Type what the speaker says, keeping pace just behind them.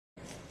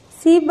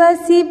शिव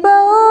शिव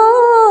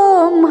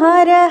ॐ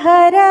हर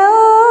हर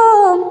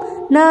ॐ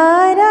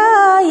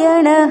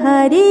नारायण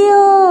हरि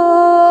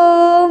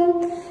ॐ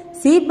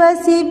शिव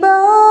शिव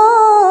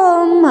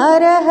ॐ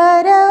हर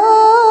हर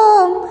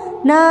ॐ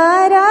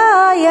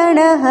नारायण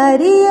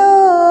हरि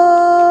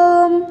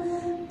ॐ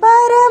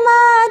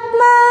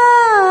परमात्मा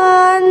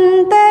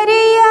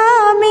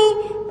अन्तर्यामि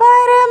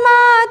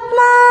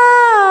परमात्मा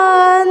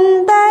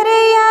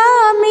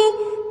अन्तर्यामि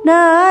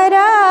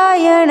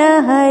नारायण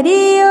हरि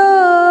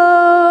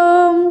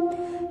ॐ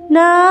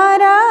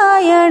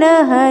नारायण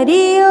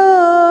हरि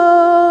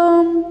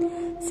ॐ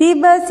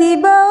शिव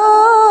शिव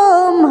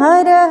ॐ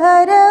हर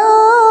हर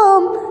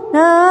ॐ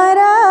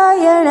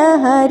नारायण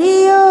हरि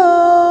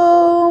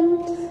ॐ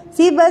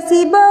शिव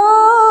शिव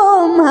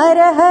ॐ हर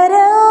हर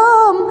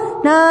ॐ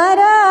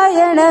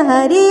नारायण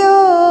हरि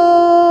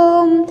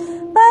ॐ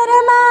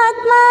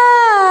परमात्मा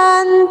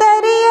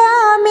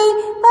अन्तर्यामि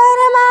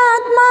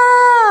परमात्मा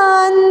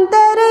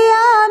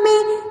अन्तर्यामि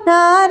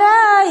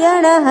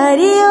नारायण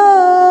हरि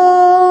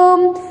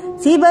ॐ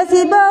शिव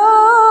शिव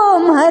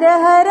ॐ हर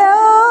हर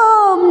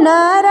ॐ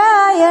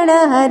नारायण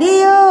हरि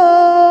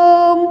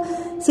ॐ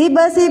शिव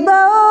शिव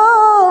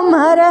ॐ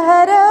हर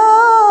हर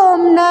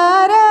ॐ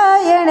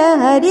नारायण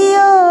हरि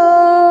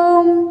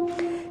ॐ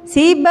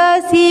शिव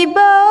शिव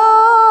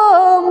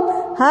ॐ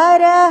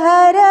हर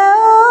हर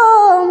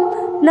ॐ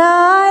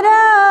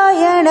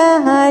नारायण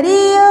हरि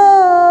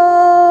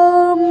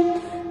ॐ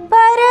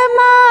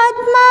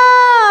परमात्मा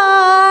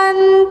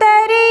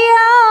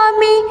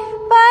अन्तर्यामि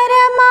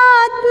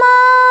परमात्मा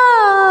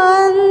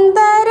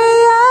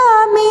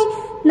अन्तर्यामि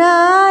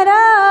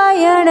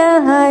नारायण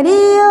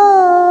हरि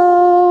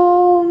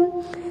ॐ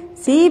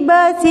शिव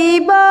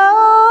शिव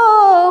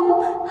ॐ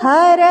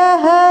हर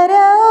हर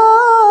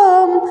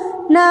ॐ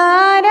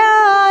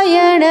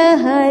नारायण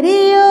हरि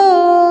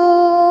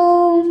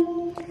ॐ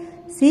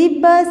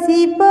शिव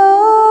शिव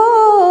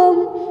ॐ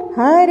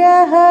हर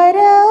हर